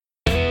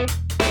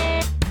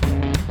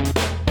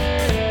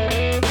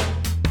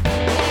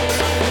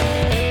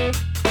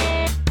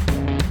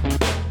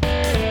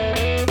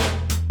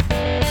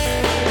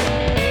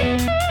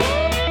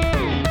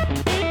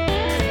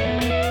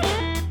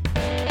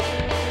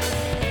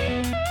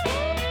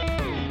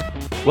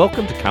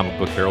Welcome to Comic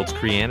Book Herald's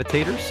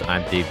Creannotators.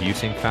 I'm Dave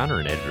Busing, founder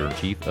and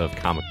editor-in-chief of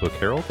Comic Book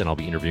Herald, and I'll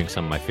be interviewing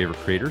some of my favorite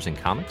creators in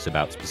comics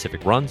about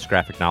specific runs,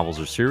 graphic novels,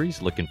 or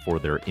series, looking for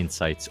their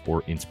insights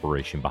or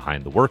inspiration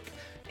behind the work,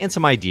 and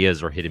some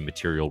ideas or hidden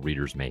material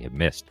readers may have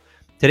missed.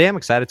 Today, I'm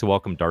excited to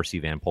welcome Darcy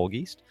Van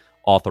Polgeest,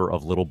 author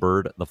of Little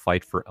Bird, The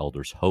Fight for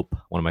Elder's Hope,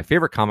 one of my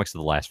favorite comics of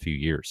the last few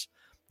years.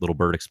 Little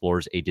Bird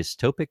explores a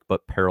dystopic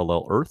but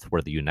parallel Earth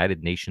where the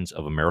United Nations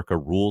of America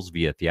rules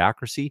via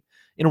theocracy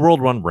in a world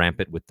run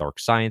rampant with dark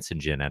science and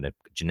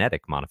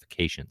genetic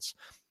modifications.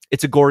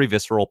 It's a gory,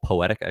 visceral,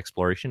 poetic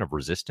exploration of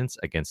resistance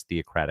against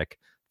theocratic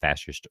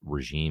fascist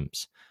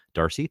regimes.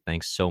 Darcy,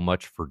 thanks so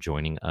much for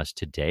joining us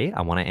today.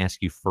 I want to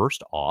ask you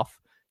first off,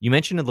 you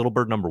mentioned in Little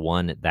Bird number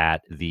one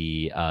that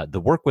the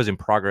work was in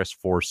progress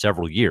for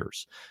several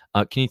years.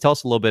 Can you tell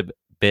us a little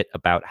bit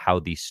about how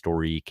the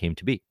story came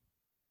to be?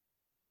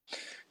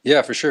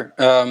 Yeah, for sure.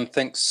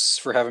 Thanks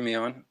for having me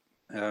on.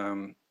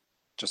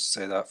 Just to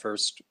say that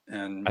first.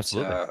 And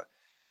Absolutely.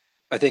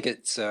 I think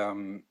it's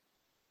important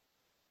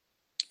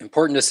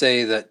to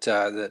say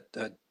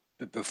that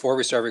before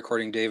we start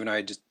recording, Dave and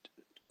I just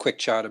quick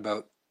chat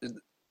about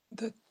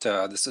that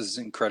this is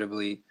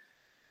incredibly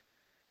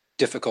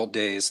difficult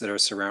days that are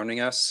surrounding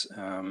us.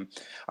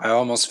 I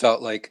almost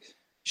felt like,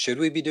 should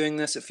we be doing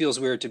this? It feels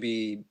weird to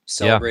be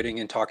celebrating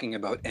and talking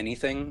about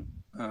anything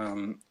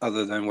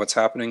other than what's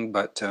happening,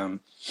 but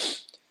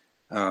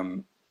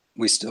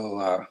we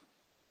still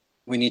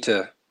we need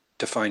to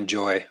find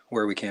joy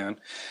where we can.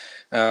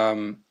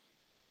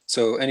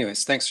 So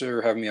anyways, thanks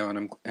for having me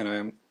on.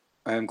 I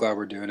am glad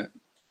we're doing it.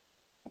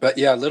 But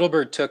yeah, Little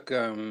Bird took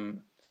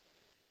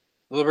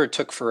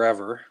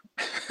forever.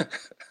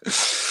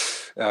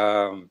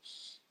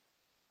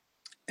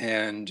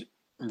 And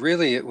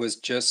really it was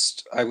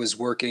just, I was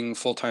working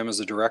full-time as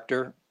a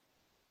director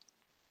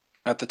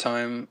at the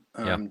time,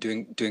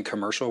 doing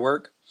commercial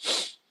work,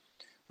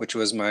 which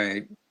was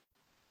my,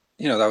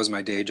 that was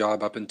my day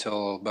job up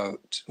until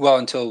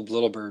until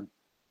Little Bird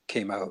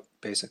came out,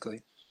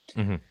 basically.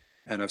 Mm-hmm.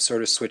 And I've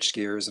sort of switched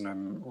gears and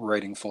I'm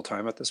writing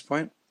full-time at this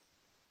point.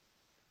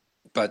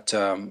 But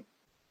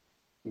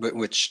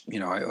which,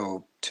 I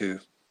owe to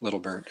Little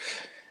Bird.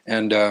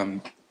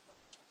 And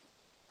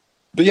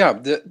but yeah,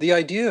 the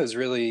idea is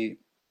really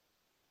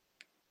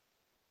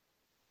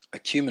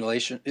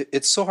accumulation.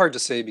 It's so hard to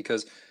say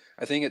because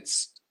I think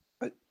it's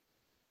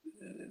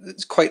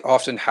quite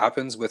often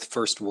happens with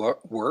first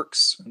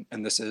works,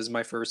 and this is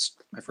my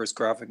first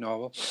graphic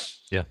novel.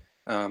 Yeah.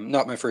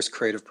 Not my first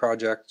creative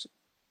project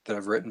that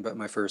I've written, but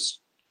my first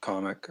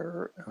comic.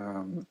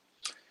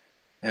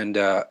 And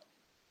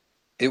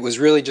it was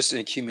really just an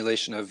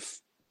accumulation of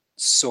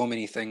so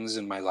many things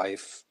in my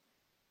life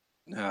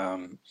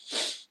that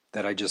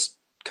I just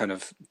kind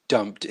of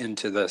dumped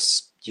into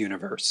this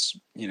universe,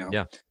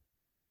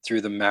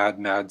 through the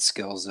mad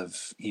skills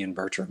of Ian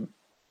Bertram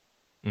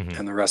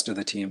and the rest of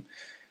the team.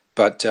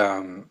 But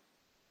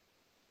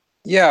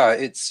yeah,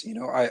 it's,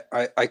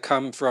 I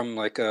come from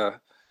like a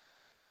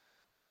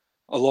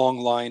long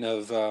line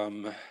of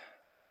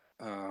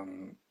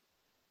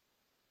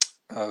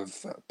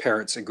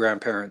parents and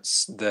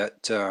grandparents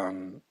that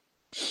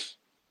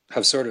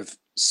have sort of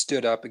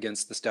stood up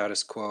against the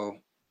status quo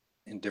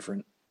in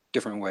different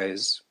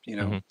ways.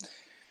 I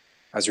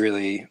was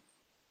really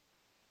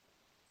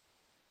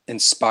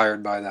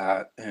inspired by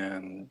that,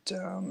 and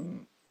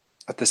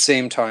at the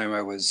same time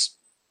I was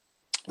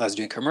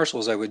doing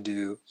commercials. I would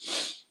do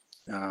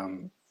a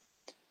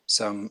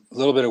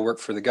little bit of work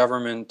for the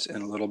government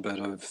and a little bit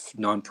of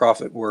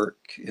nonprofit work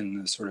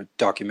in the sort of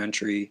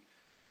documentary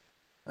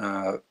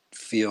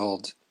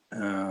field,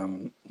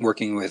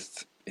 working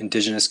with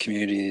Indigenous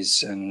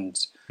communities and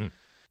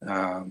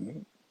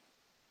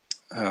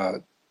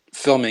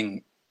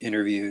filming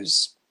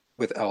interviews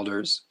with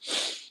elders,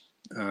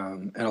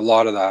 and a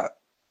lot of that,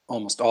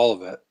 almost all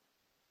of it,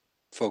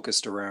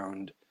 focused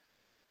around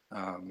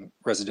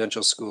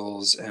residential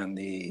schools and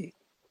the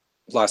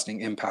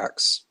lasting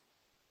impacts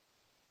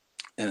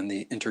and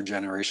the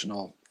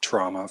intergenerational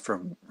trauma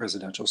from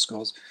residential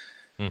schools.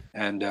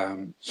 And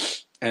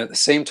at the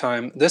same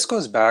time, this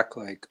goes back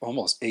like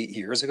almost 8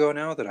 years ago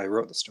now that I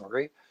wrote the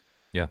story.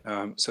 Yeah.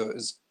 So it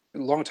was a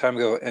long time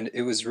ago, and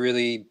it was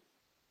really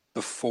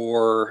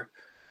before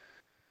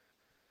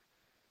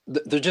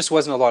there just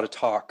wasn't a lot of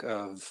talk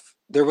of,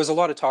 there was a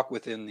lot of talk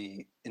within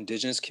the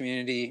Indigenous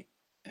community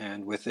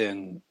and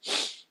within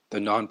the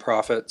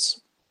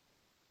nonprofits,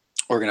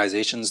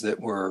 organizations that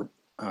were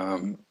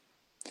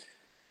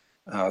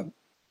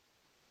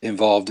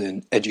involved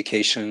in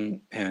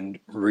education and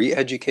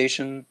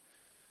re-education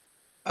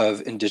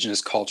of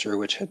Indigenous culture,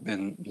 which had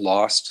been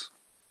lost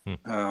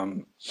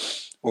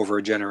over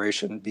a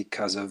generation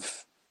because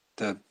of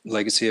the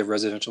legacy of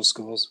residential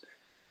schools.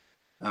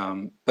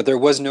 But there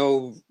was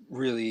no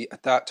really,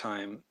 at that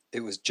time, it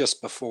was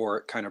just before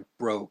it kind of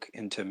broke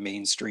into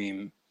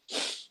mainstream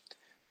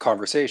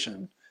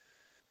conversation.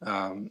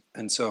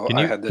 And so Can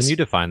I you had can you this,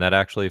 define that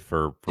actually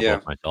for yeah,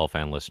 both myself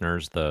and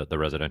listeners, the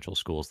residential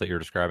schools that you're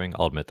describing?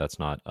 I'll admit that's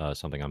not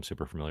something I'm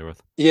super familiar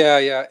with.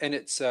 yeah. And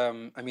it's, I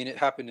mean, it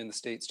happened in the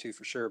States too,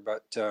 for sure.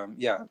 But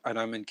yeah, and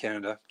I'm in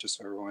Canada, just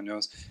so everyone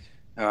knows.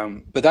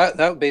 But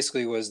that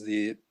basically was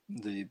the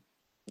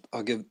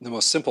I'll give the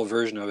most simple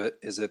version of it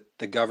is that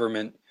the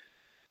government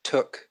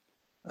took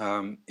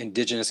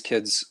Indigenous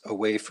kids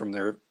away from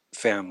their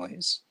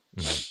families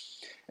Hmm.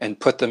 and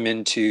put them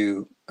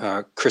into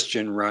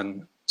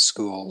Christian-run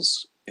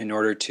schools in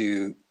order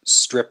to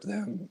strip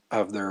them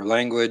of their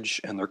language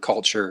and their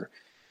culture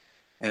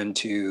and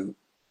to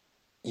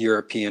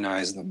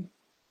Europeanize them,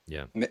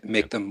 Yeah. Yeah.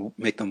 make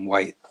them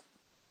white,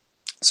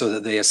 so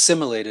that they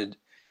assimilated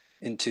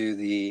into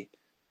the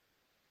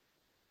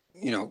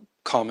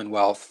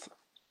Commonwealth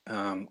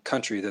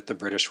country that the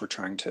British were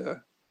trying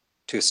to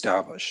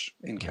establish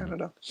in Hmm.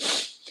 Canada.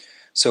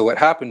 So what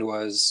happened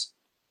was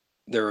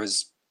there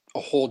was a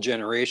whole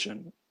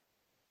generation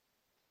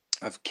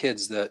of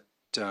kids that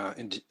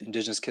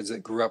Indigenous kids that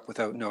grew up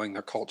without knowing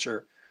their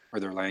culture or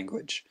their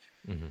language,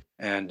 Hmm.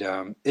 and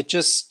it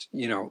just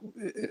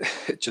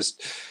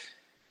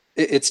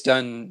it's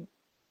done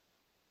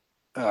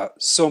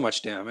so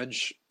much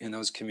damage in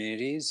those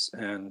communities,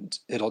 and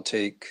it'll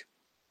take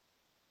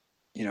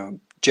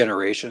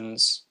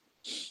generations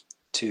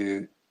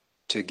to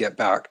get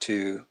back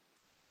to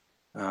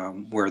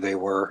where they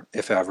were,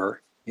 if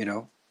ever.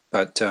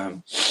 But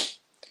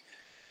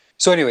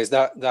so, anyways,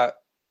 that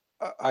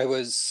I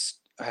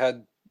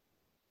had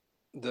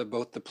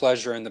both the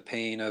pleasure and the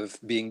pain of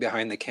being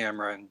behind the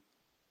camera and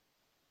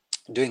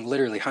doing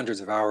literally hundreds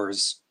of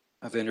hours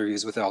of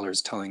interviews with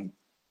elders telling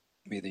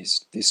me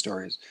these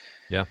stories.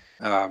 Yeah.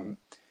 Um,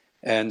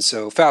 and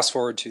so, fast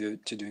forward to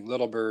doing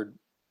Little Bird,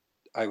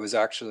 I was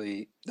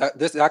actually that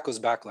goes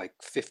back like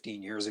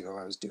 15 years ago.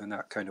 I was doing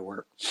that kind of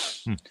work.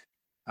 Hmm.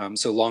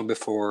 So long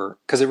before,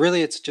 because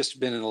it's just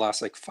been in the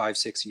last like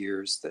 5-6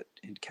 years that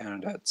in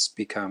Canada it's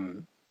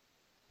become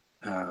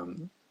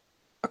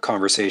a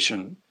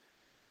conversation,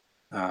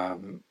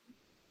 um,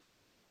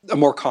 a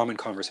more common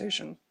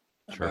conversation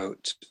Sure.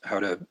 about how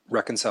to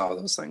reconcile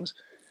those things,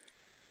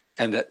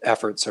 and that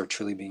efforts are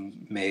truly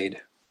being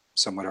made.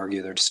 Some would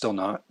argue they're still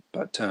not,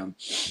 but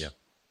Yeah.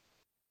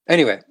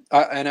 anyway,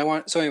 I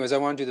want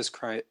to do this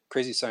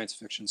crazy science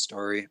fiction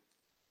story,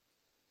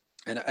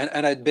 and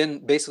I'd been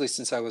basically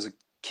since I was a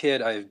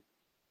kid.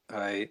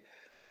 I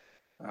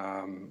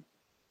um,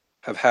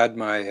 have had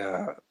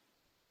my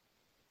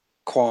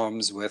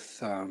qualms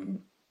with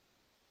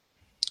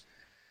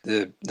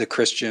the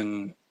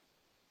Christian,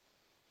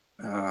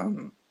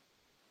 um,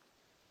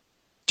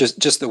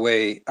 just the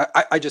way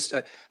I just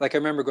like I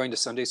remember going to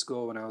Sunday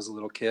school when I was a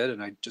little kid,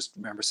 and I just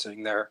remember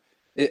sitting there.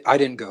 I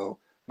didn't go.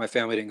 My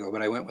family didn't go,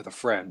 but I went with a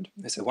friend.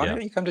 They said, "Why Yeah.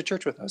 don't you come to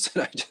church with us?"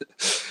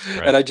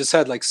 Right. And I just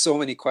had like so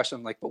many questions.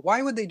 I'm like, but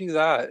why would they do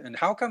that? And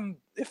how come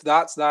if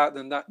that's that,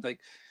 then that, like,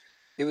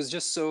 it was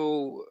just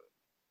so.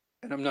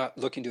 And I'm not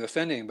looking to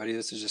offend anybody.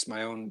 This is just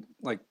my own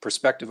like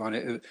perspective on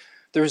it.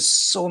 There's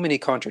so many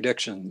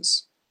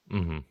contradictions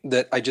Hmm.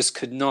 that I just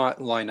could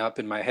not line up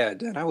in my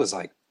head. And I was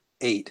like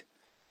 8,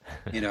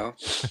 you know?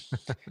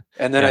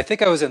 And then I Yeah.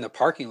 think I was in the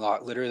parking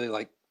lot, literally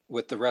like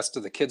with the rest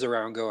of the kids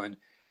around going,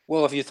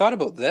 well, have you thought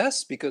about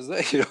this? Because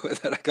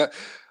that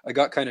I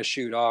got kind of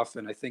shooed off.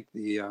 And I think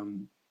the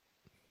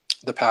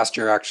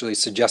pastor actually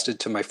suggested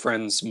to my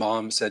friend's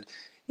mom, said,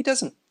 he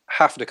doesn't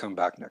have to come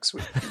back next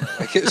week.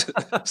 Like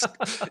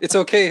it's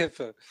okay if,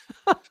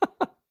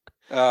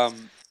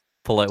 um,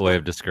 Polite way so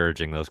of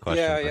discouraging those yeah,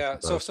 questions, I yeah.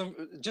 So suppose.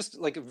 some just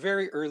like a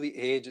very early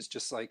age, it's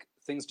just like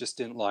things just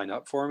didn't line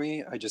up for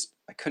me. I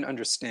couldn't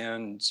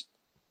understand.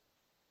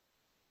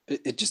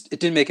 It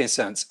didn't make any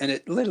sense, and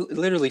it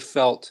literally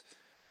felt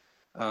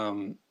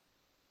um,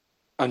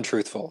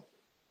 untruthful,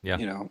 Yeah.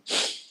 you know.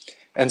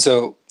 And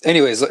so,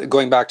 anyways,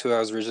 going back to what I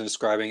was originally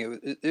describing,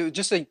 it was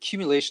just an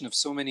accumulation of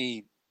so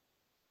many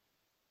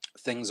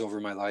things over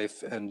my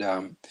life, and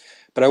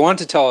but I wanted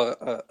to tell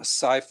a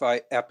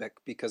sci-fi epic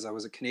because I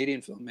was a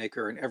Canadian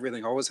filmmaker, and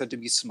everything always had to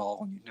be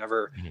small, and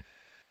Mhm.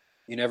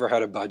 you never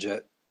had a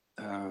budget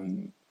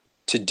um,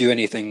 to do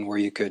anything where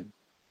you could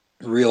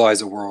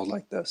realize a world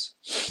like this.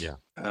 Yeah.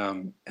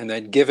 And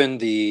then given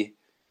the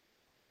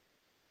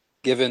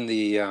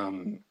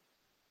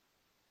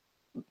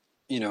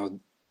you know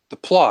the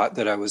plot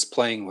that I was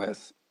playing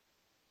with,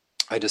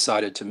 I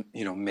decided to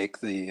make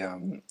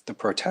the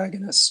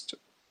protagonist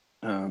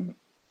um,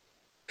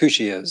 who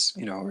she is,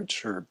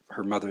 which her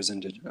mother's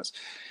Indigenous,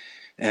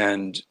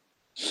 and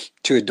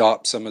to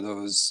adopt some of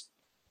those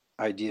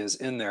ideas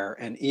in there.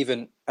 And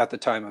even at the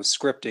time of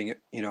scripting,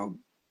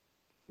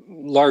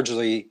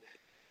 largely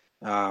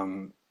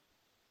um,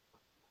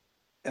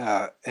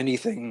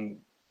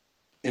 anything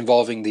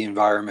involving the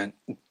environment,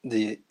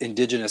 the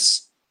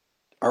Indigenous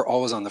are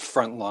always on the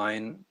front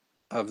line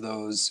of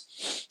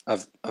those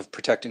of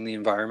protecting the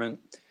environment.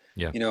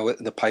 Yeah.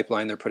 The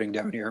pipeline they're putting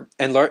down here,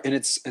 and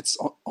it's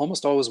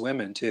almost always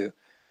women too.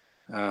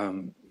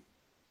 Um,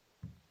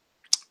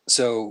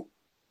 so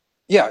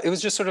yeah, it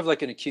was just sort of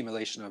like an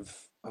accumulation of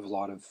a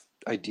lot of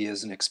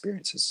ideas and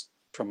experiences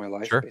from my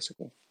life, Sure.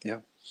 basically. Yeah.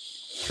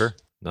 Sure.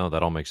 No,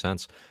 that all makes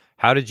sense.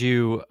 How did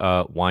you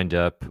wind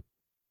up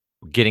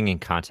getting in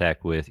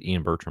contact with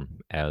Ian Bertram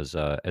as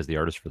the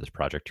artist for this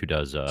project, who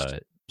does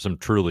some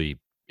truly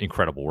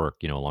incredible work,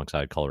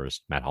 alongside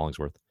colorist Matt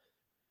Hollingsworth?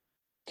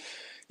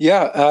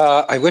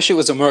 Yeah, I wish it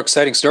was a more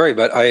exciting story,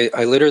 but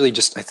I literally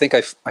just, I think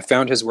I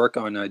found his work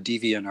on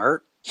DeviantArt.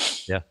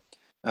 Yeah.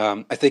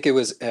 I think it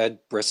was Ed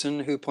Brisson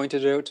who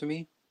pointed it out to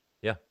me.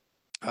 Yeah.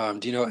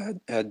 Do you know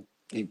Ed?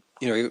 He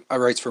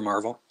writes for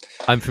Marvel.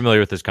 I'm familiar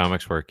with his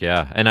comics work,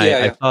 yeah, and I Yeah,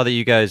 I yeah. saw that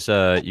you guys,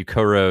 you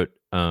co-wrote,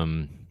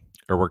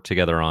 or worked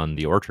together on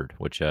The Orchard,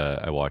 which,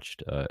 I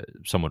watched,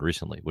 somewhat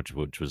recently, which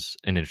was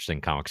an interesting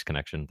comics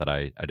connection that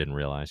I didn't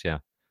realize, yeah.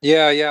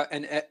 Yeah, yeah.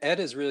 And Ed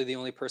is really the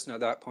only person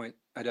at that point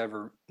I'd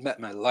ever met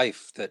in my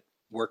life that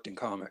worked in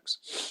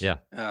comics. Yeah.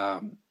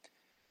 Um,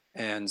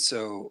 and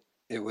so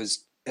it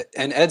was,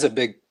 and Ed's a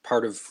big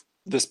part of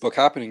this book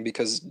happening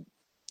because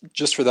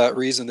just for that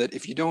reason, that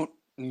if you don't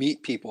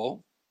meet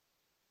people,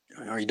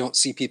 or you don't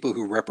see people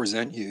who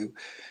represent you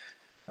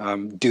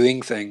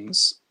doing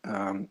things,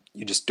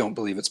 you just don't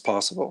believe it's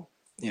possible,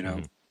 you know.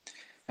 Mhm,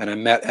 And I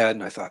met Ed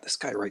and I thought, this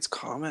guy writes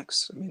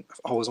comics. I mean, I've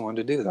always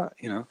wanted to do that,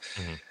 you know.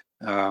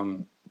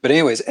 mhm. But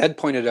anyways, Ed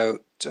pointed out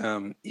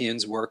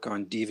Ian's work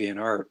on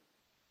DeviantArt,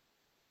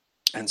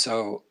 and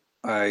so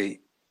I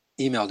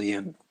emailed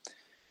Ian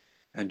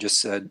and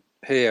just said,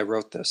 "Hey, I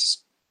wrote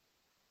this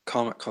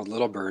comic called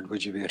Little Bird.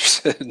 Would you be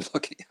interested in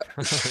looking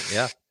at?"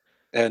 Yeah.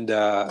 And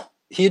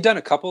he had done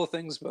a couple of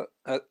things, but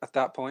at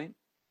that point,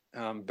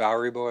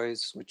 Bowery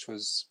Boys, which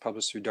was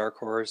published through Dark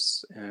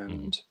Horse,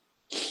 Mhm.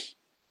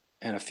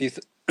 and a few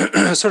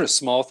sort of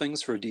small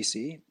things for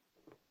DC.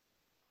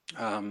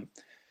 Um,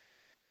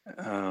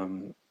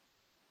 um,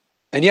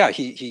 and yeah,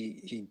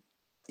 he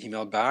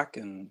emailed back,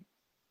 and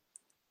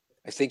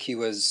I think he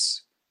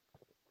was.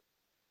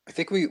 I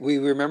think we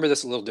remember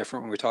this a little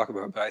different when we talk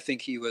about it, but I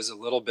think he was a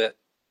little bit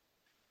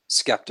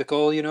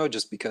skeptical, you know,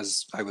 just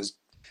because I was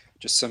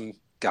just some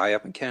guy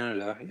up in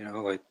Canada, you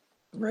know, like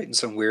writing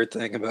some weird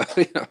thing about,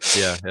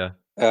 Yeah,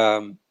 yeah.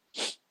 Um,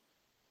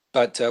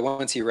 but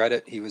once he read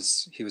it, he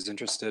was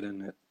interested,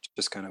 and it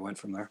just kind of went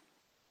from there.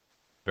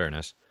 Very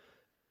nice.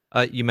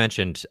 You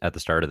mentioned at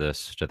the start of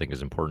this, which I think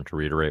is important to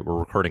reiterate, we're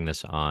recording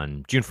this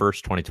on June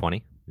 1st,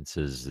 2020. This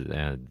is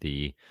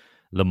the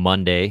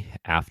Monday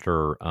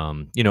after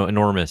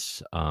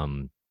enormous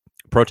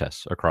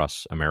protests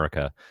across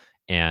America,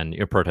 and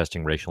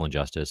protesting racial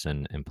injustice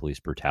and police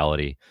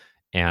brutality.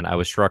 And I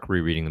was struck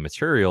rereading the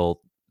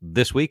material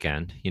this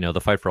weekend. The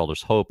Fight for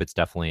Elders Hope. It's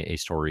definitely a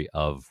story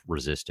of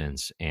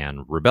resistance and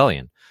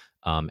rebellion.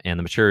 And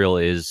the material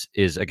is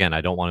again,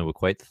 I don't want to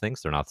equate the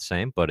things; they're not the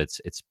same, but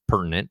it's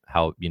pertinent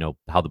how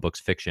how the book's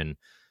fiction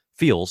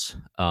feels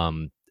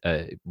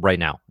right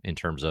now in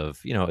terms of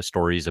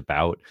stories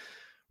about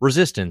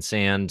resistance.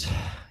 And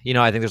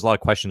I think there's a lot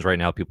of questions right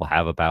now people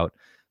have about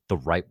the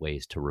right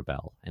ways to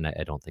rebel, and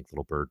I don't think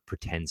Little Bird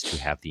pretends to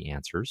have the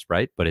answers,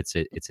 right? But it's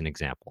an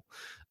example.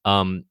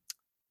 Um,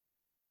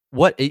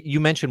 what you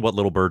mentioned, what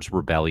Little Bird's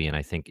rebellion,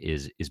 I think,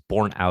 is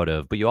born out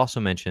of, but you also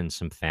mentioned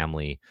some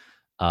family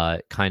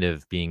kind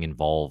of being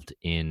involved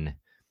in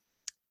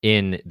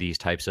these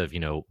types of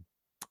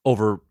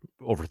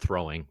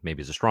overthrowing,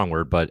 maybe is a strong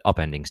word, but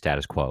upending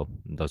status quo,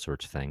 those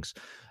sorts of things.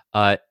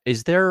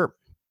 Is there,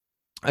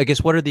 I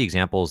guess, what are the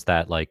examples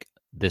that like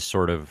this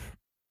sort of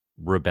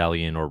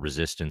rebellion or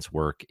resistance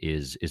work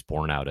is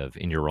born out of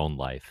in your own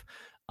life?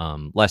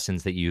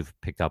 Lessons that you've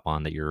picked up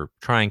on that you're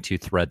trying to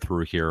thread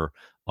through here,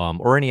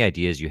 or any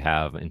ideas you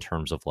have in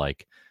terms of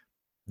like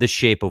the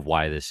shape of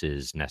why this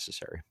is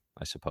necessary,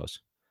 I suppose.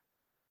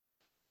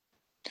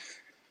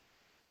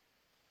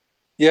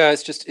 Yeah,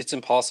 it's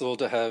impossible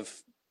to have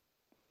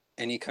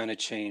any kind of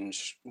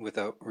change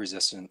without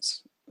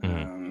resistance.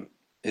 Hmm.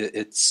 It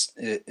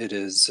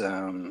is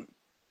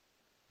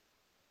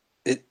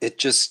it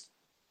just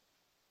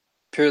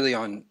purely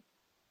on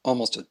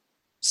almost a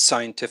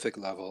scientific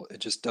level, it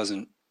just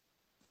doesn't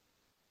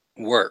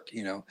work,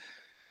 you know.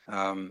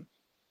 Um,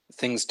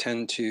 Things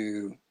tend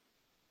to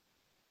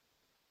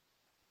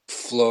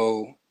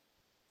flow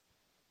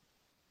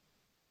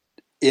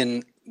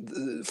in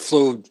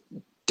flow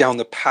down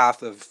the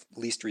path of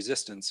least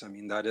resistance. I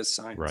mean, that is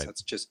science. Right.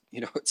 That's just,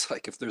 you know, it's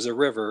like if there's a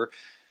river,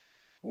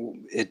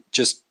 it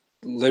just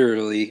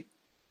literally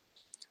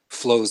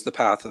flows the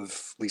path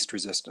of least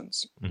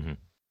resistance. Hmm.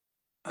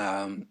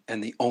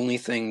 And the only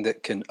thing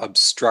that can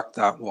obstruct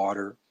that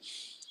water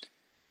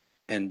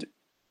and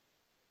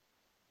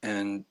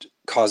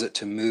cause it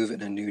to move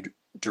in a new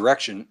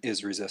direction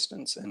is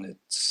resistance. And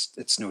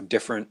it's no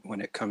different when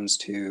it comes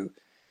to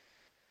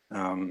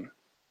um,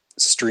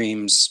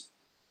 streams.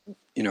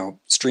 You know,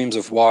 streams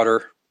of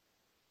water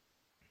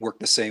work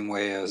the same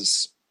way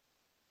as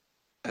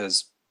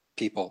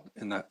people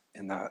in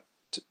that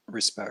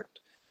respect.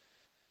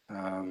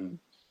 Um,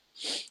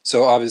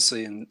 so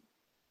obviously in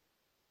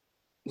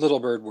Little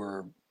Bird,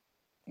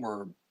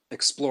 we're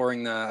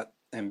exploring that,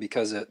 and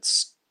because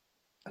it's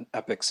an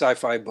epic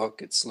sci-fi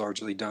book, it's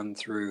largely done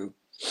through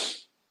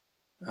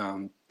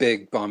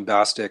big,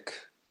 bombastic,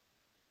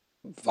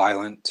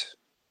 violent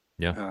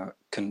Yeah.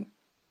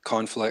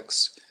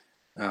 conflicts.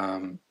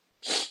 Um,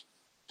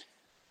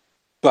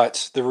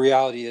 but the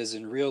reality is,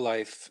 in real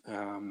life,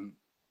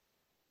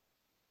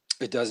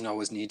 it doesn't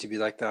always need to be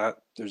like that.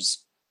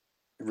 There's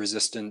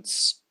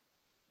resistance.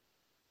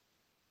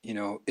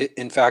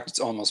 In fact, it's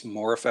almost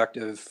more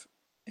effective,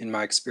 in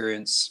my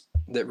experience,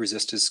 that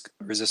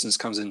resistance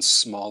comes in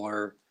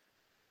smaller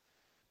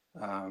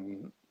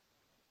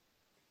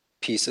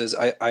pieces.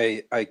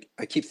 I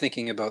keep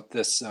thinking about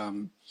this.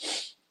 I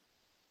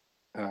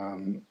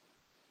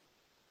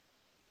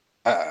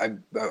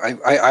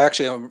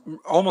actually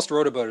almost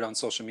wrote about it on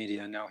social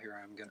media, and now here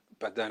I am gonna.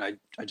 But then I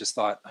just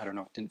thought, I don't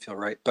know, it didn't feel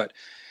right. But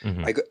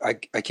Hmm. I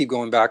keep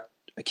going back.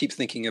 I keep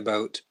thinking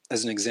about,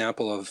 as an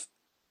example of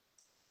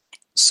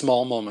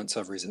small moments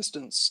of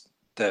resistance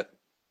that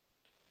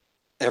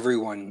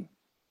everyone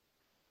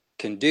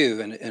can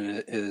do, and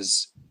it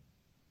is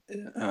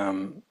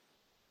um,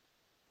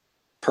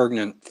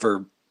 pertinent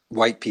for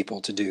white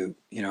people to do,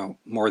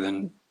 more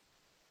than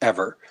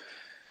ever.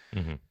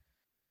 Hmm.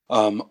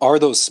 Are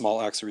those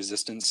small acts of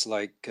resistance,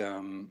 like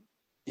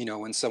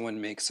when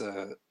someone makes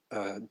a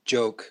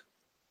joke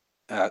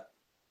at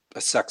a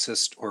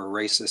sexist or a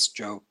racist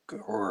joke,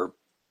 or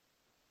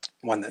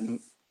one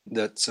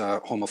that's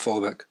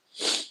homophobic,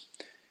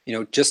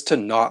 just to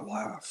not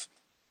laugh,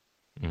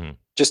 Hmm.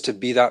 just to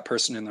be that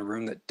person in the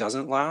room that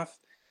doesn't laugh.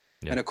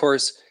 Yeah. And of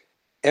course,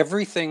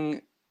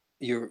 everything,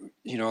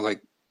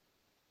 like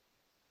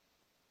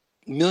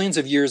millions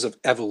of years of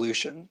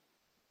evolution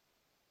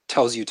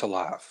tells you to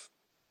laugh,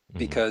 Hmm.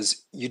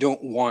 because you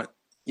don't want,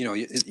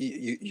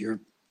 you're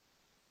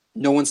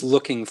no one's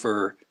looking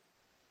for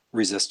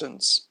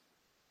resistance,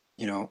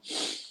 you know.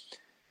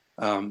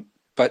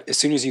 But as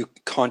soon as you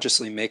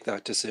consciously make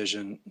that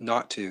decision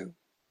not to,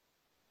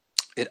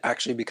 it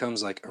actually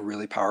becomes like a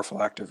really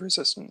powerful act of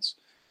resistance.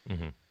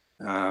 Hmm.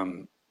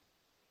 Um,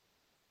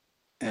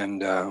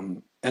 and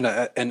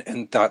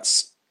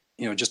that's,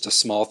 just a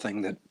small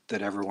thing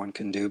that everyone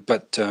can do.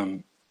 But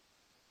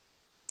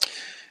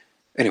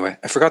anyway,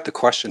 I forgot the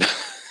question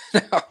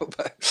now,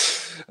 but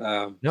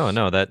No,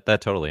 no,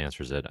 that totally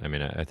answers it. I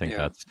mean, I think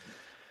yeah,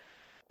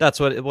 that's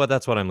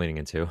what I'm leaning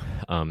into.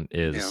 yeah,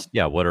 Is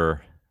yeah, what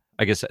are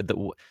I guess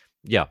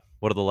yeah,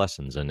 what are the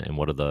lessons and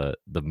what are the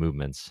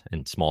movements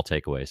and small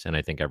takeaways? And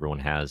I think everyone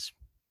has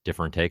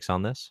different takes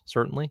on this,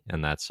 certainly,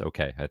 and that's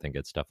okay. I think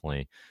it's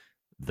definitely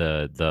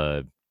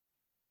the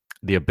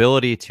the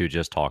ability to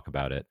just talk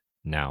about it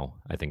now,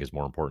 I think, is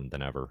more important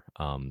than ever.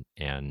 And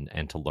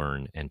to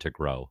learn and to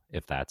grow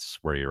if that's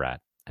where you're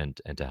at, and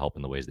to help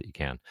in the ways that you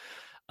can.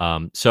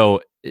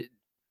 So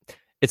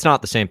it's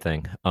not the same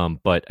thing,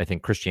 but I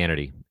think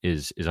Christianity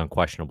is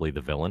unquestionably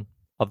the villain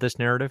of this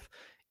narrative,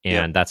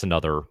 yeah, and that's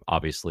another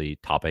obviously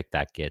topic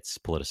that gets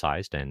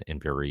politicized and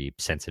very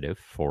sensitive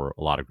for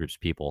a lot of groups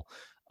of people.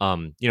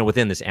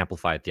 Within this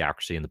amplified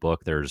theocracy in the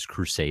book, there's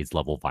crusades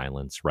level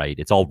violence, right?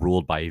 It's all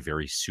ruled by a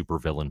very super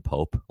villain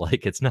pope.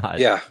 Like it's not,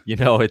 yeah.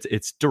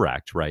 it's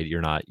direct, right?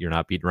 You're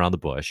not beating around the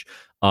bush.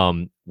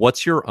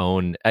 What's your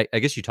own? I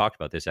guess you talked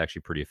about this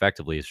actually pretty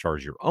effectively as far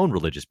as your own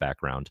religious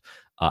background.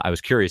 I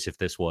was curious if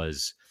this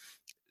was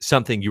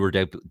something you were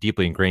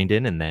deeply ingrained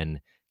in and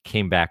then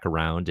came back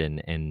around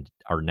and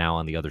are now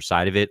on the other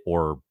side of it,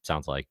 or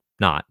sounds like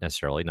not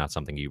necessarily, not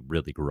something you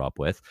really grew up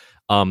with.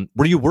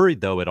 Were you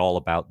worried though at all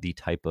about the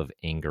type of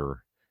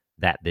anger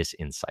that this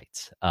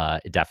incites?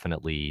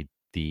 Definitely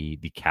the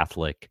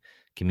Catholic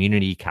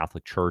community,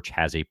 Catholic Church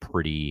has a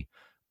pretty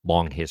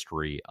long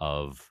history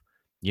of,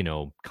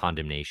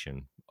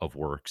 condemnation of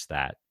works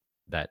that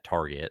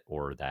target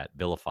or that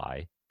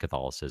vilify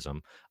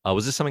Catholicism.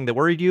 Was this something that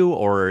worried you,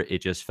 or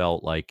it just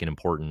felt like an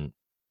important,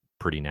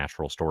 pretty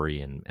natural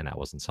story, and that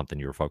wasn't something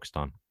you were focused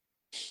on?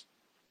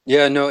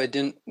 Yeah, no, it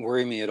didn't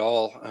worry me at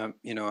all.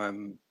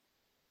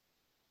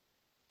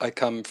 I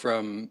come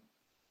from,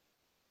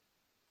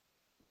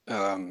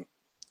 um,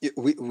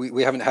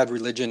 we haven't had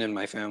religion in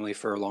my family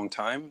for a long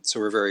time, so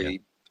we're Yeah.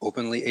 very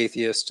openly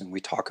atheist, and we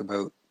talk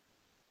about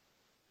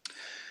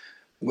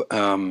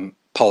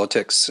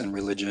politics and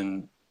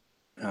religion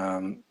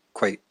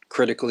quite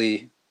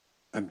critically,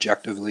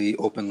 objectively,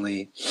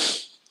 openly.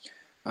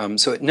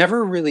 So it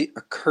never really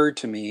occurred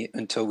to me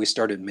until we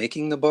started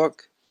making the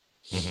book.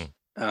 Hmm.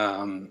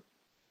 Um,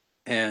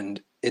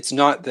 and it's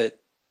not that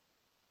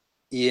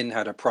Ian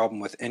had a problem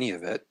with any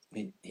of it.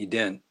 He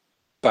didn't.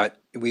 But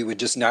we would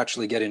just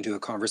naturally get into a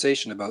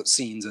conversation about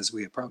scenes as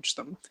we approached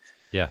them.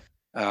 Yeah.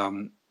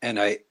 And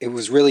it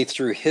was really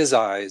through his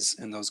eyes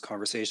in those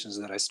conversations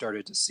that I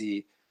started to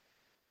see,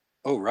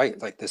 oh,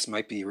 right, like this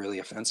might be really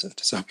offensive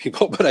to some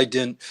people, but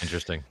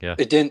Interesting. Yeah.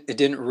 it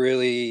didn't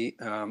really,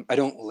 I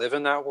don't live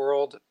in that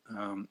world.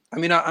 I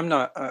mean, I'm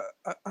not,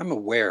 I'm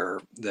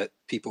aware that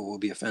people will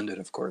be offended,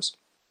 of course,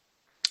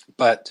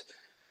 but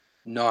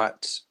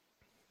not,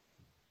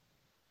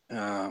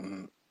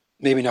 um,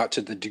 maybe not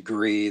to the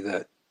degree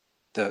that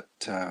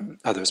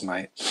others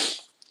might.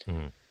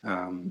 Hmm.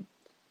 Um,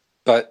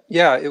 but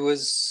yeah,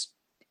 it's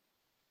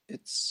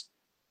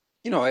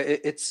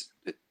it's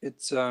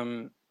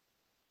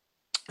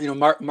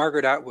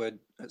Margaret Atwood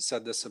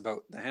said this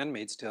about The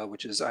Handmaid's Tale,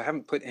 which is, I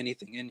haven't put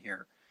anything in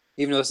here,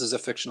 even though this is a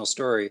fictional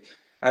story.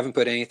 I haven't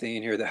put anything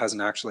in here that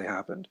hasn't actually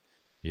happened.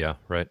 Yeah,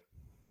 right.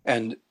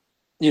 And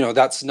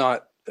that's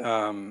not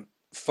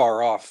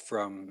far off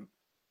from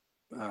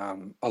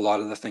a lot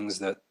of the things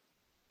that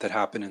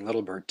happen in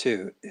Little Bird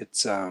too.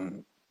 It's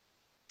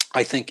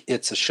I think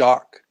it's a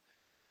shock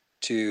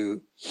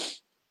to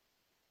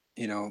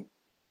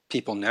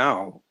people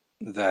now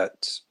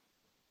that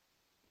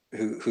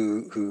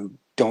who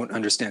don't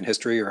understand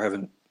history or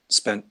haven't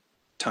spent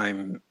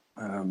time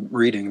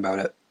reading about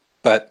it.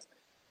 But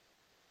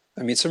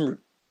I mean, some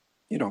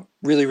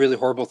really, really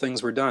horrible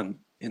things were done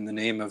in the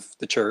name of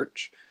the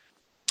church.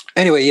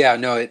 Anyway, yeah,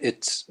 no,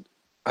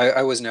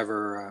 I was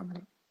never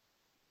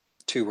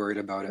too worried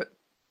about it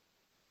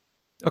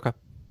Okay.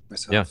 Yeah,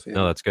 myself.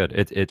 no, Yeah. that's good.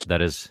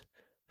 That is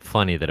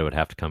funny that it would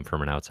have to come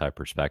from an outside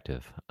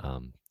perspective,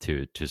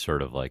 to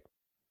sort of like,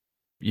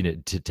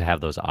 to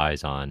have those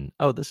eyes on,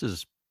 oh, this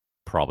is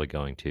probably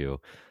going to,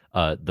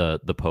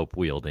 the Pope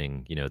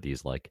wielding,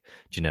 these like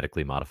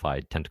genetically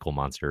modified tentacle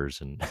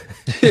monsters and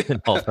and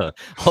all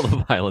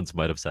the violence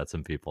might upset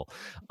some people.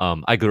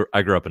 I grew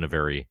up in a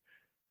very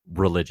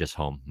religious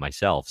home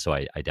myself, so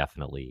I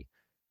definitely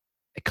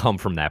come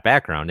from that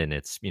background, and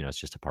it's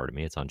just a part of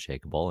me. It's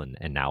unshakable,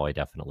 and now I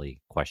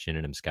definitely question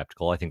and am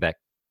skeptical. I think that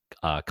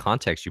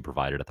context you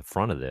provided at the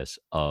front of this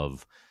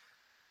of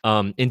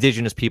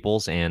indigenous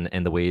peoples and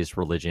the ways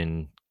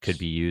religion could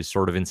be used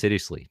sort of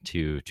insidiously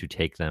to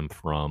take them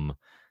from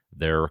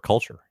their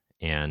culture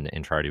and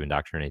try to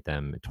indoctrinate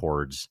them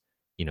towards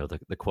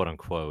the quote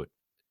unquote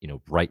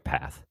right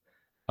path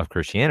of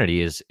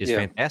Christianity is Yeah.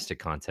 fantastic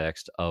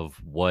context of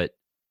what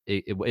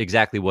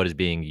exactly what is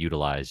being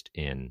utilized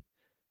in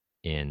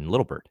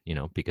Little Bird,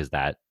 because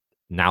that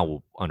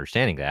now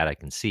understanding that I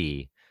can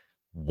see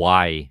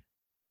why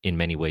in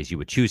many ways you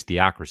would choose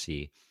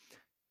theocracy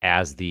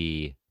as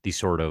the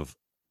sort of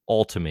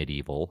ultimate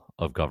evil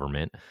of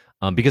government.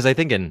 Because I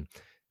think in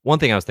one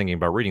thing I was thinking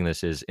about reading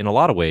this is in a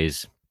lot of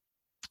ways,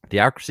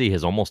 theocracy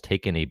has almost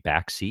taken a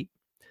back seat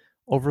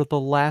over the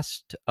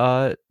last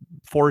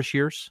 4-ish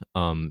years.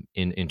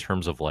 In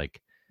terms of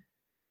like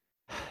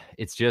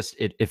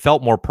it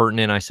felt more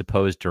pertinent, I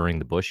suppose, during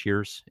the Bush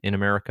years in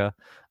America,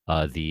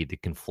 the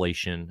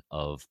conflation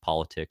of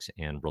politics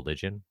and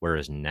religion,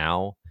 whereas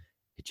now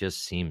it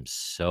just seems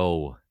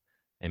so.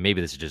 And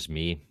maybe this is just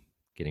me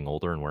getting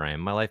older and where I am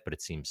in my life, but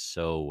it seems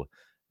so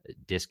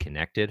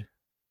disconnected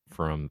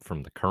from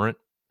the current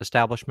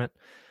establishment,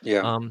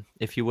 Yeah.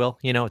 if you will.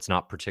 It's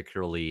not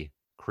particularly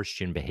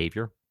Christian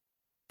behavior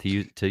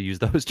to use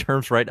those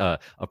terms, right? A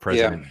Yeah.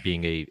 president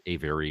being a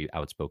very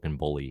outspoken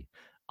bully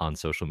on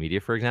social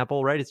media, for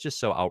example, right? It's just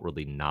so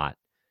outwardly not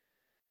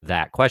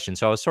that question.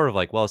 So I was sort of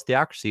like, well, is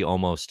theocracy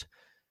almost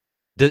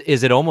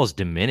is it almost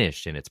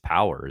diminished in its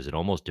power? Is it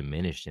almost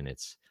diminished in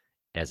its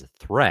as a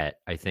threat?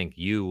 I think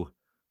you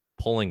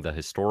pulling the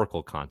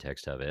historical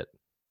context of it,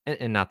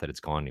 and not that it's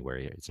gone anywhere.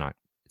 It's not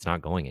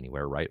going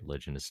anywhere, right?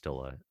 Religion is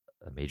still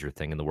a major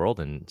thing in the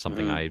world and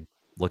something Hmm. I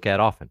look at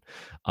often.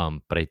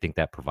 But I think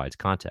that provides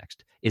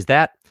context. Is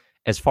that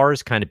as far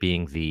as kind of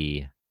being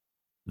the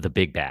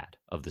big bad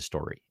of the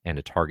story and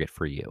a target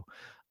for you?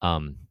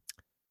 Um,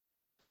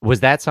 was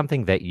that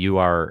something that you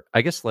are,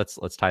 I guess let's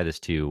tie this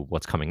to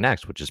what's coming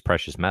next, which is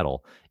precious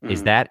metal. Is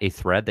Hmm. that a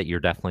thread that you're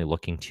definitely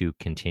looking to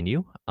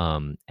continue,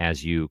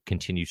 as you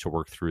continue to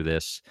work through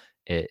this?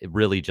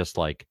 Really just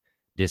like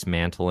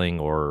dismantling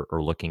or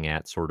looking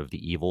at sort of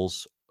the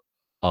evils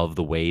of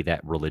the way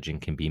that religion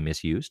can be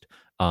misused?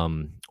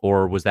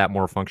 Or was that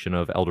more a function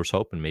of Elder's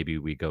Hope and maybe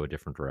we go a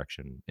different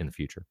direction in the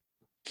future?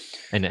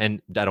 And I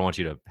don't want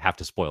you to have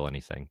to spoil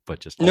anything, but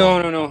just along No,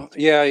 no, those no. lines.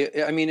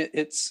 Yeah, I mean,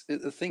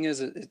 the thing is,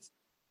 it's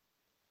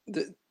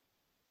the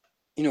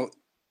you know,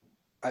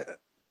 I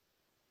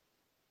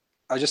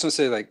I just want to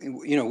say, like,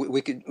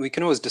 we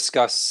can always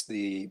discuss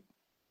the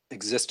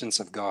existence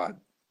of God.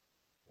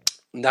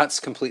 And that's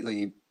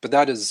completely, but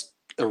that is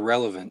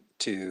irrelevant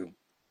to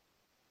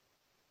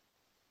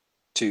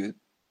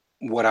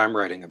what I'm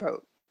writing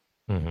about,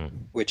 Hmm.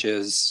 which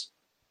is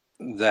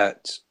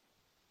that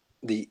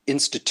the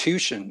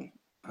institution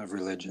of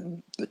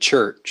religion, the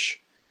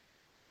church,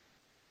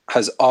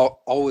 has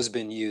always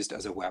been used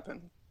as a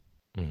weapon.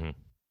 Hmm.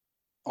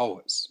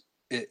 Always.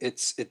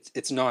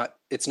 It's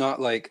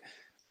not like,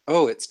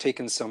 oh, it's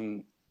taken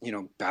some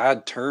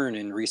bad turn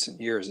in recent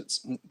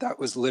years. That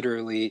was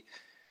literally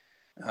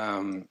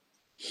um,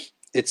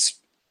 it's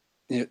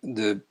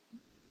the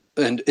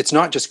and it's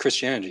not just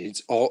Christianity.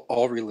 It's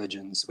all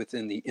religions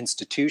within the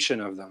institution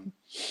of them.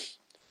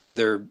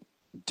 They're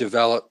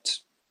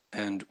developed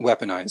and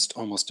weaponized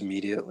almost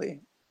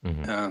immediately.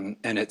 Hmm.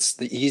 And it's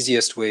the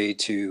easiest way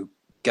to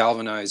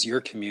galvanize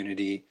your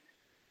community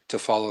to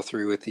follow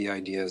through with the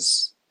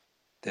ideas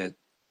that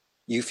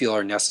you feel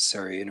are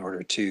necessary in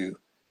order to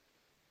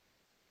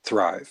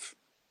thrive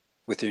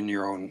within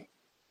your own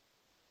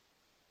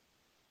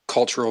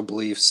cultural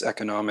beliefs,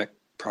 economic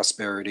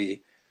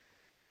prosperity.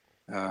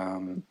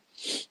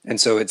 And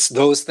so it's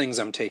those things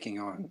I'm taking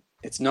on.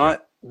 It's Yeah.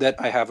 not that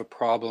I have a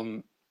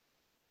problem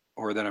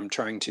or that I'm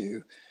trying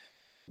to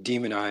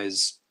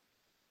demonize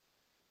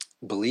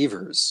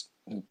believers.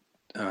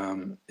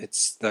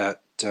 It's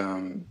that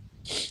and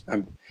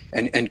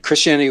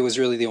Christianity was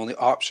really the only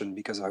option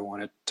because I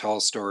want to tell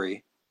a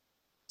story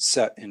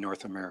set in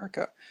North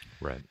America.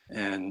 Right.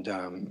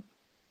 And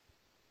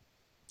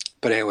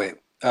but anyway,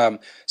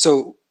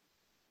 so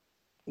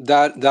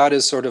that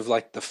is sort of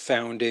like the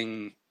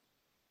founding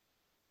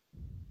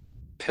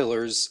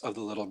pillars of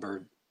the Little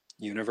Bird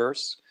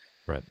universe.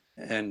 Right.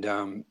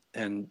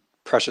 And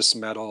Precious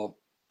Metal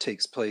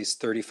takes place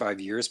 35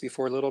 years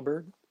before Little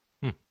Bird.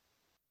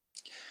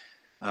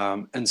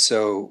 And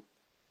so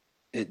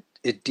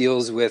it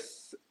deals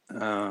with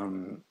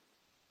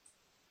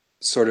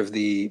sort of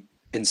the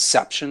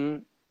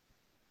inception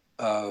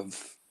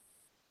of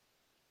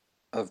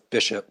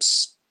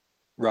Bishop's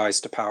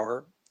rise to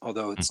power,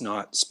 although it's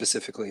not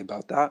specifically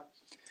about that.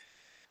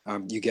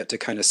 You get to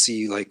kind of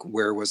see like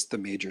where was the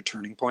major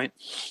turning point.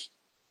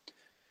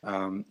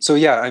 So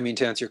yeah, I mean,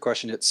 to answer your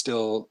question, it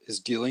still is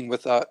dealing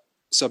with that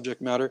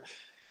subject matter.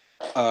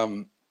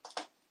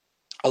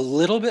 A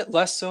little bit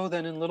less so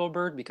than in Little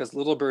Bird, because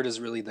Little Bird is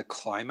really the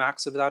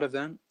climax of that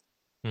event.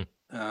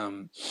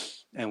 And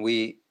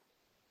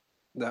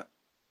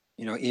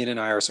Ian and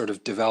I are sort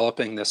of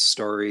developing this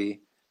story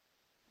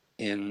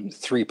in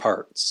 3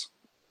 parts,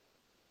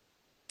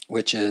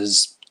 which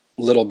is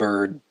Little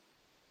Bird.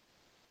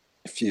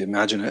 If you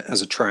imagine it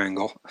as a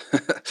triangle,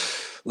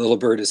 Little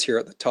Bird is here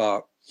at the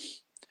top.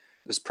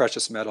 There's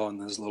Precious Metal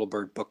and there's Little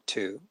Bird Book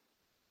 2.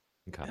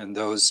 Okay. And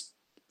those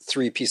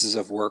 3 pieces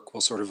of work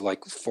will sort of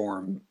like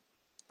form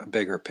a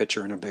bigger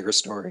picture and a bigger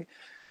story.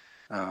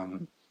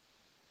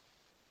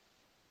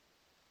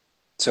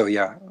 So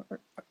yeah,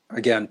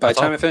 again, by the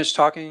time I finish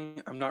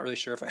talking, I'm not really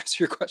sure if I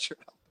answered your question.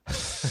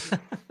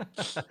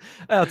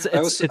 I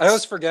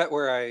always forget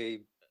where by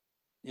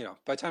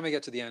the time I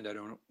get to the end, I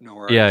don't know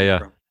where I came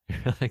from.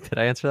 Like, did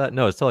I answer that?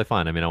 No, it's totally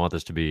fine. I mean, I want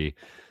this to be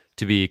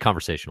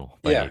conversational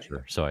by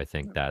nature. So I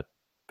think that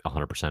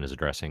 100% is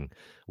addressing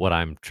what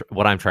I'm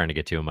trying to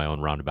get to in my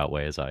own roundabout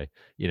way as I,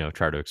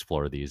 try to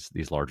explore these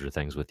larger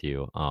things with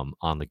you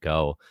on the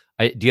go.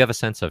 Do you have a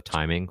sense of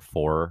timing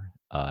for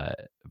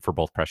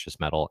both Precious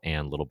Metal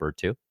and Little Bird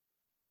 2?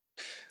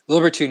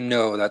 Little Bird 2,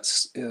 no,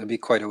 it'll be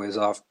quite a ways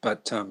off.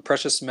 But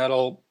Precious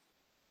Metal,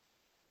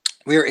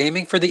 we are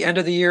aiming for the end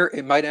of the year.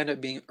 It might end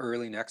up being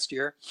early next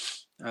year.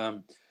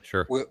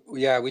 Sure.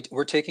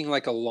 We're taking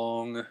like a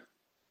long.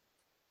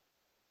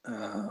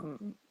 We're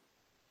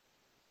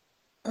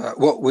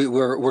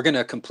going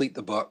to complete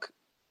the book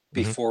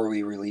before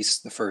we release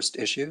the first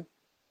issue.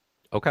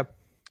 Okay.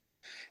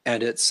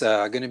 And it's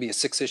going to be a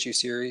 6-issue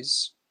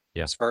series.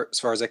 Yeah. As far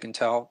as I can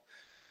tell.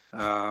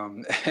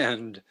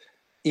 And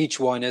each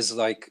one is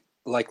like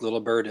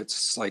Little Bird.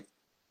 It's like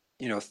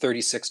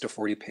 36 to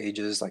 40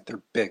 pages. Like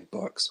they're big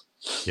books.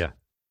 Yeah.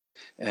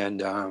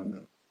 And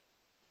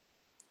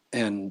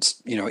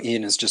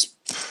Ian is just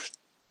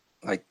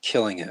like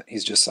killing it.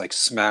 He's just like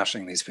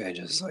smashing these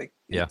pages. Like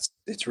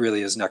it's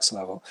really his next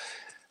level.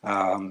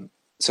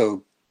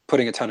 So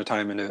putting a ton of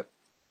time into it.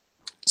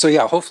 So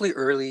yeah, hopefully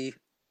early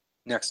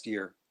next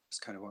year is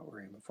kind of what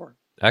we're aiming for.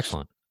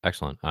 Excellent.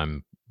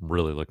 I'm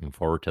really looking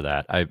forward to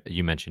that.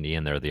 You mentioned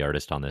Ian there, the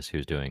artist on this,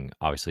 who's doing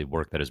obviously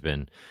work that has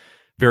been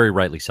very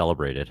rightly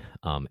celebrated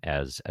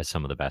as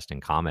some of the best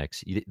in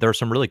comics. There are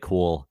some really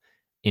cool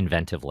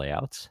inventive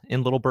layouts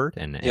in Little Bird,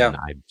 and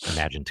I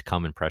imagine to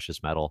come in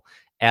Precious Metal.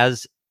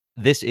 As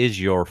this is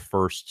your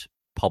first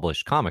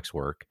published comics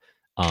work,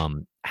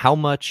 how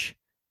much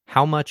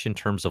in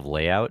terms of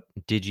layout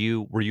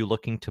were you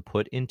looking to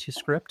put into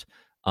script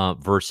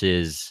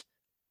versus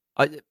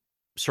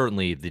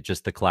certainly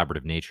just the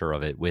collaborative nature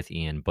of it with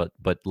Ian, but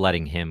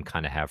letting him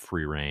kind of have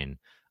free reign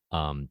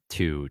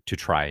to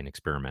try and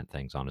experiment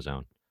things on his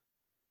own?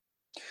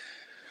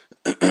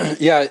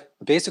 Yeah,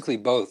 basically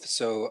both.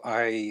 So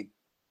I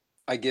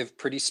give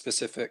pretty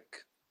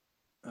specific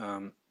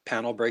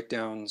panel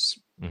breakdowns.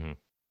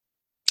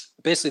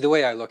 Basically, the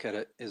way I look at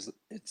it is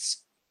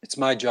it's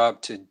my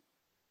job to,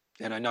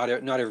 and not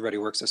everybody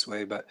works this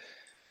way, but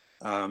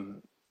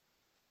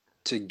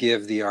to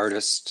give the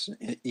artist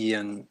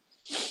Ian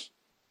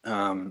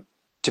to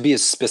be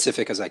as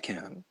specific as I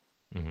can,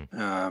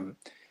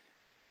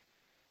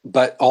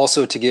 but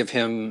also to give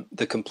him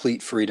the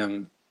complete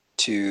freedom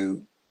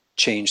to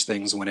change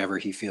things whenever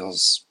he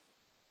feels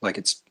like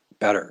it's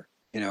better,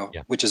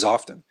 which is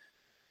often.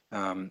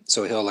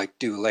 So he'll like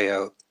do a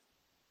layout,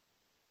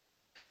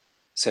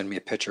 send me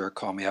a picture,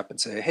 call me up and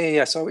say,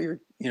 hey, I saw what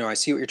I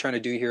see what you're trying to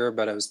do here,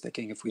 but I was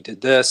thinking if we did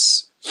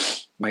this,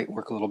 might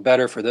work a little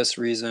better for this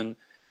reason.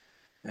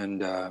 And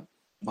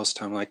most of the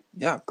time, like,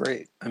 yeah,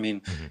 great. I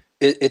mean,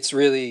 it's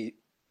really,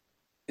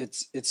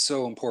 it's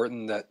so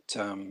important that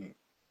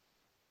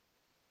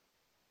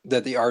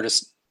that the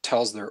artist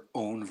tells their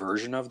own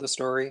version of the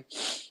story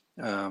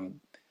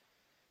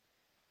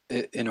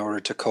in order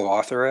to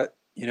co-author it,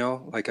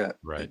 like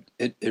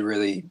it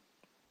really,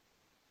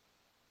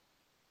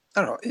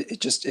 I don't know. It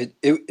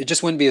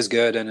just wouldn't be as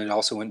good, and it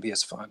also wouldn't be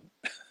as fun.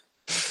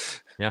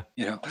 Yeah.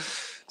 You know,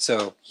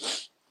 so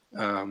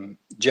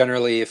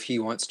generally, if he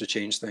wants to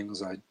change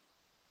things,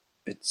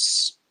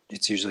 it's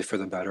usually for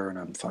the better, and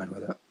I'm fine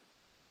with it.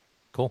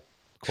 Cool.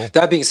 Cool.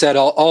 That being said,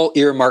 I'll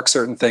earmark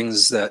certain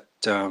things that,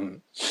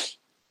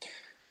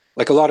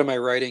 like a lot of my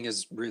writing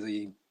is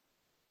really,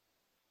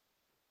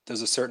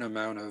 there's a certain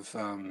amount of,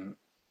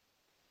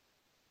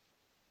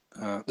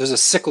 there's a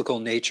cyclical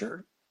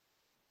nature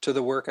to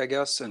the work, I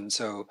guess. And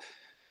so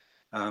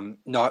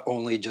not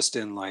only just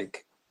in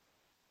like,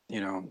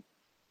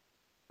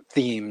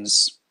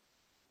 themes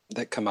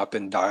that come up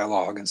in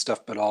dialogue and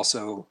stuff, but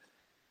also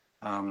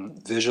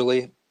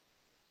visually.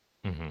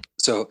 Mm-hmm.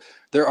 So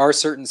there are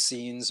certain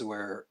scenes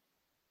where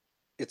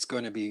it's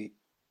going to be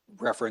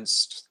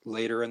referenced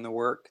later in the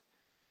work.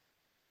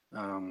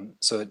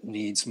 So it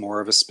needs more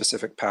of a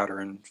specific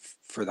pattern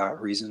for that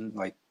reason.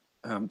 Like,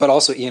 but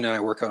also Ian and I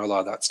work out a lot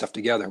of that stuff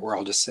together, where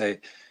I'll just say,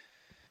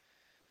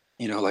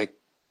 like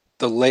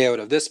the layout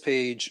of this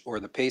page or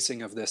the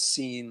pacing of this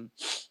scene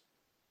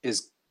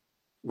is,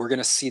 we're going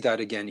to see that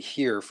again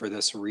here for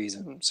this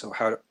reason. So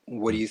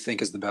what do you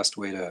think is the best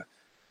way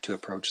to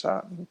approach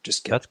that?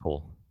 That's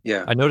cool.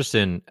 Yeah. I noticed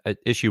in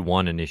issue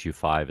 1 and issue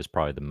 5 is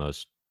probably the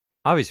most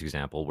obvious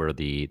example where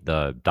the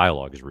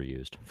dialogue is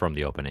reused from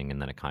the opening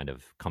and then it kind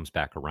of comes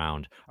back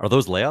around. Are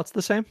those layouts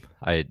the same?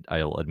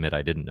 I'll admit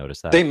I didn't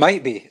notice that. They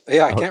might be.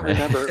 Yeah, I can't Okay.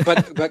 remember,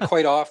 but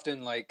quite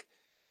often, like,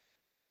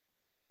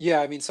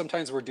 yeah, I mean,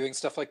 sometimes we're doing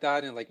stuff like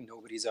that and like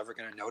nobody's ever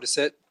going to notice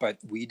it, but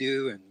we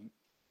do,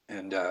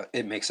 and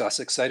it makes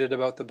us excited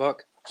about the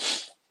book.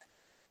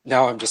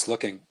 Now I'm just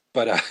looking,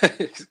 but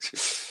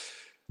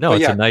No, but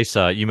it's a yeah, nice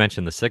you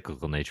mentioned the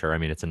cyclical nature. I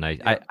mean, it's a nice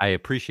yeah, I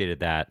appreciated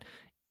that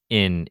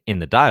in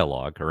the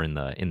dialogue or in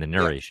the yeah,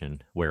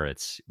 narration where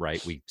it's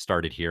right, we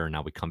started here and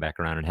now we come back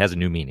around and it has a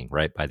new meaning,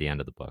 right, by the end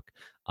of the book.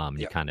 You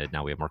yeah, kind of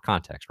now we have more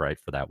context, right,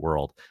 for that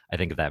world. I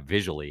think if that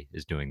visually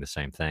is doing the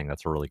same thing,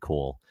 that's a really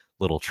cool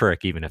little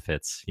trick, even if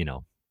it's,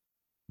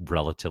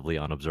 relatively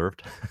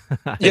unobserved,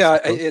 I yeah,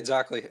 suppose.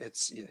 exactly.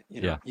 It's,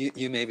 Yeah.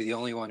 you may be the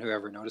only one who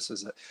ever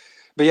notices it,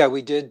 but yeah,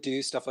 we did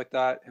do stuff like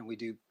that, and we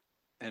do,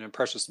 and in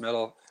Precious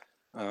Metal,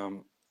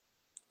 um,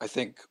 I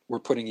think we're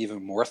putting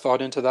even more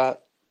thought into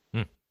that,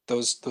 Hmm.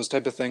 those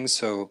type of things.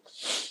 So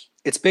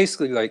it's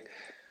basically like,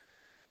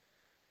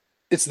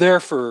 it's there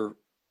for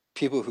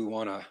people who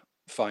want to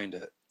find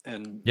it.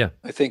 And Yeah.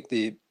 I think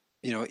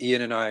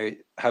Ian and I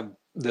have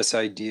this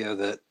idea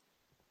that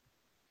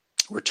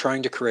we're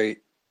trying to create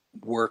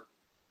work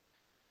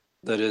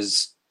that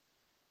is,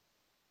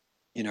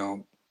 you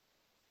know,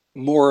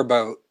 more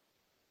about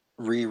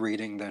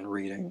rereading than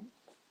reading,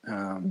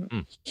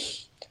 Hmm.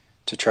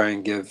 to try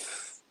and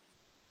give,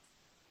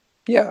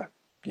 yeah,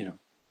 you know,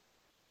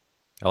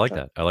 I like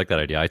try, that. I like that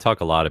idea. I talk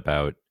a lot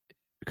about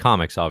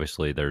comics.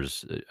 Obviously,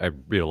 I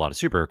read a lot of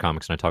superhero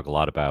comics, and I talk a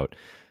lot about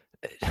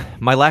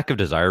my lack of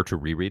desire to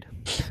reread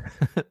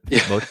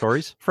yeah, most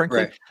stories, frankly.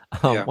 right,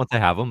 yeah, Once I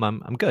have them,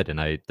 I'm good,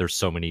 and there's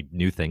so many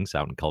new things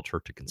out in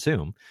culture to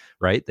consume,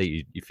 right? That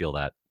you feel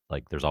that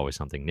like there's always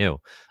something new.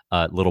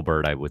 Little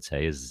Bird, I would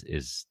say,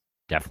 is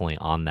definitely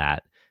on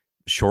that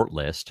short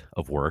list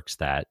of works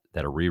that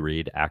a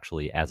reread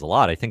actually adds a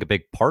lot. I think a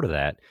big part of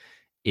that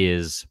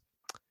is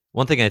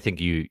one thing I think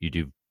you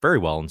do very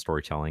well in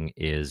storytelling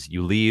is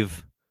you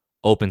leave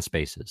open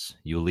spaces.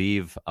 You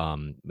leave. I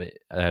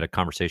had a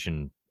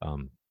conversation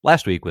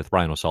last week with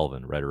Ryan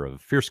O'Sullivan, writer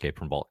of Fearscape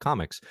from Vault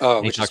Comics, oh,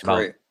 and he which is talked about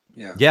great,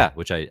 yeah, yeah,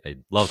 which I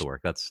love the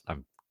work.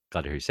 I'm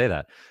glad to hear you say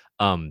that.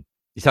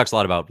 He talks a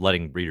lot about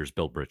letting readers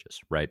build bridges,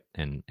 right,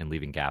 and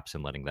leaving gaps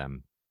and letting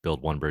them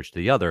build one bridge to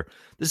the other.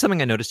 This is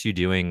something I noticed you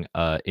doing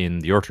in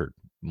The Orchard,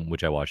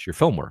 which I watched your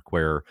film work,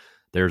 where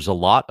there's a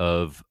lot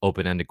of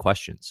open-ended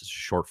questions. It's a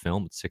short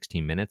film, it's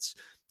 16 minutes.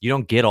 You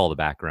don't get all the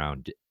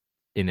background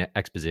in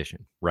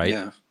exposition, right?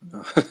 yeah.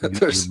 You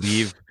There's,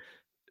 leave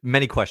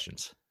many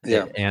questions.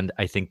 yeah, And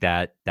I think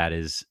that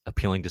is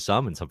appealing to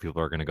some, and some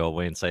people are going to go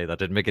away and say that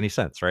didn't make any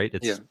sense, right?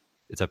 yeah.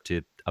 It's up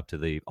to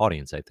the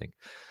audience, I think.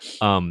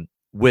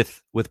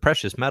 With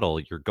Precious Metal,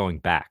 you're going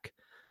back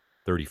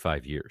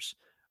 35 years.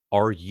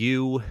 Are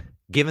you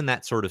given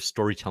that sort of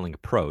storytelling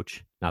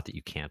approach? Not that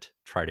you can't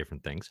try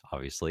different things,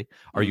 obviously.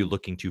 Are you Mm.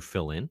 looking to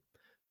fill in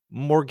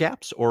more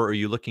gaps, or are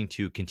you looking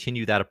to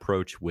continue that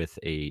approach with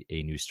a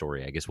new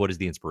story? I guess what is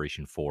the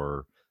inspiration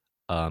for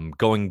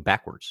going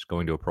backwards,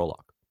 going to a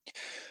prologue?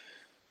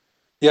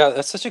 Yeah,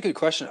 that's such a good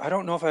question. I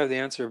don't know if I have the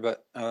answer,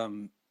 but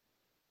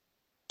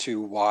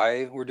to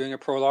why we're doing a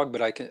prologue,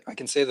 but I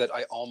can say that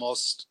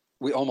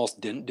we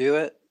almost didn't do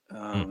it,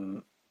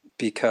 Mm.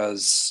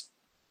 because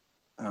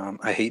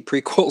I hate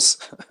prequels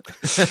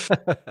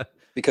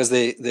because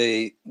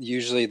they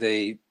usually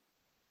they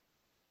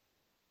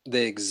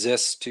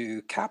exist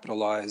to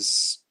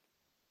capitalize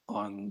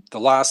on the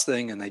last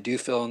thing, and they do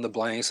fill in the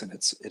blanks, and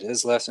it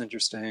is less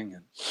interesting,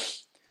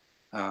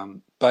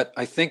 and but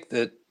I think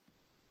that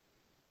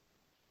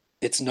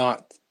it's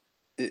not.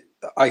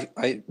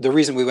 The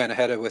reason we went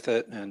ahead with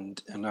it,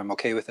 and I'm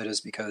okay with it, is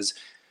because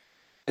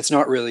it's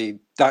not really,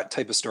 that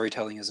type of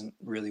storytelling isn't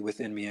really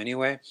within me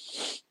anyway.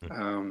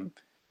 Mm.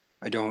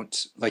 I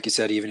don't, like you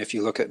said, even if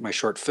you look at my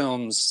short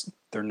films,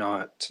 they're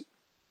not,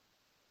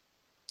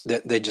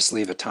 they just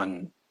leave a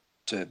ton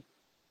to,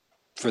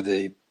 for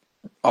the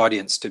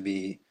audience to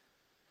be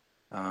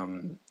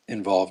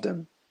involved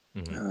in.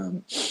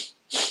 Mhm.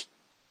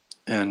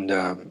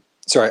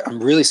 Sorry,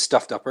 I'm really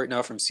stuffed up right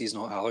now from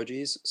seasonal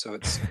allergies, so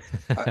it's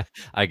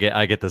I,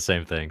 I get the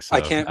same thing,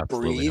 I so can't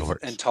absolutely no breathe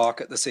and worries. talk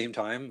at the same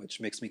time,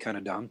 which makes me kind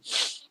of dumb.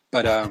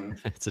 But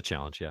It's a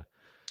challenge, yeah.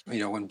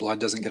 when blood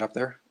doesn't get up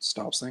there, it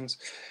stops things.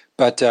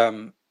 But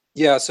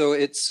yeah, so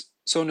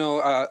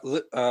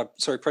no.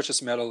 Sorry,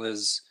 Precious Metal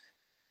is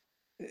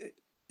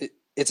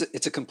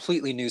it's a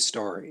completely new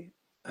story.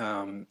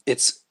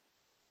 It's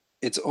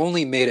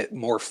only made it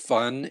more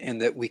fun in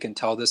that we can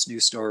tell this new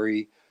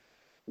story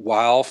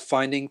while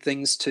finding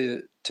things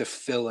to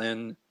fill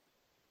in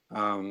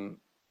um,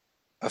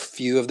 a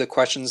few of the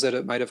questions that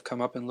it might have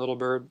come up in Little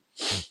Bird,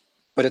 Mm.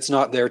 but it's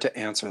not there to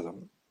answer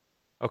them.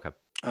 Okay.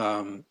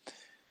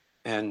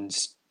 And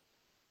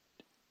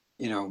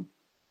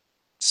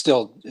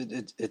still,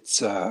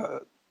 it's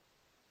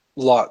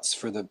lots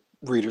for the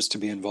readers to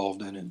be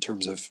involved in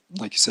terms of,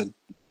 like you said,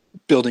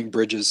 building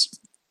bridges.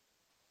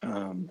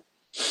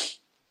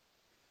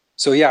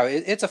 So yeah,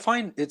 it's a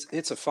fine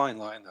it's a fine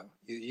line though.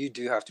 You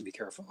do have to be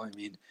careful. I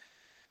mean,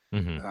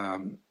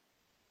 Mhm.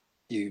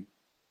 you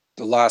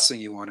the last thing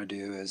you want to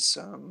do is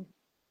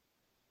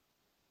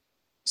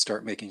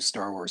start making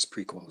Star Wars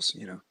prequels.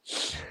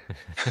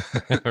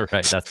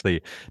 Right, that's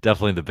the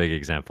definitely the big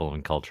example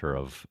in culture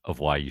of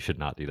why you should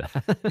not do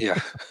that. Yeah.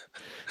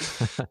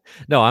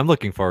 No, I'm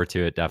looking forward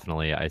to it,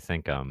 definitely. I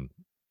think,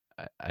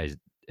 I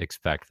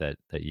expect that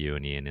you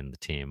and Ian and the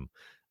team,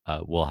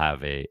 will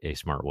have a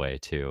smart way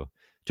to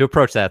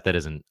approach that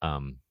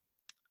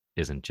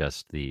isn't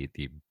just the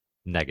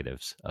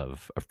negatives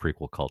of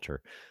prequel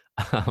culture.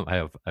 I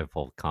have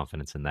full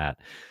confidence in that.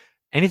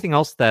 Anything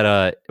else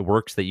that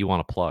works that you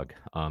want to plug?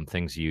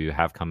 Things you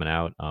have coming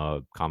out,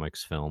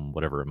 comics, film,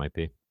 whatever it might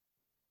be.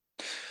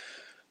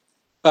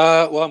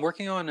 Well, I'm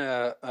working on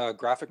a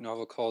graphic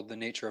novel called The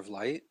Nature of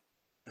Light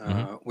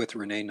Hmm. with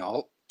Renee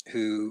Nault,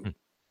 who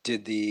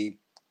did the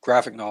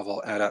graphic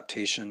novel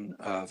adaptation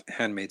of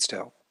Handmaid's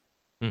Tale.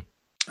 Mm.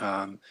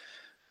 Um,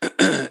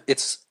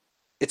 it's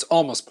it's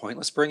almost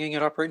pointless bringing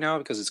it up right now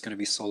because it's going to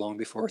be so long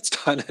before it's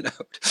done and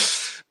out.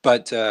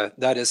 But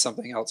that is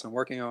something else I'm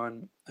working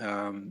on.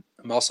 I'm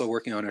also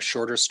working on a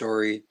shorter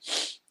story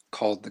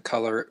called The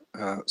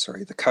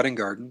Cutting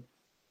Garden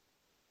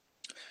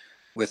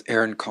with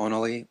Erin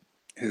Connolly,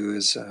 who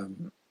is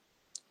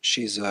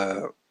she's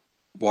a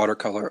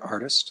watercolor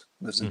artist,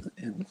 lives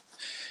Mm.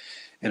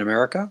 in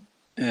America.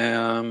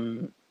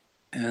 And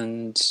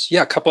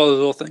yeah, a couple of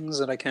little things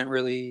that I can't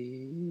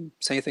really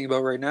say anything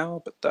about right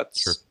now, but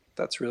Sure.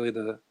 that's really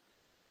the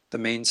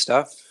main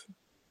stuff.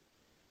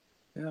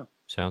 Yeah.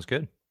 Sounds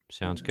good.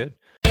 Sounds Yeah.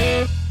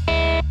 good.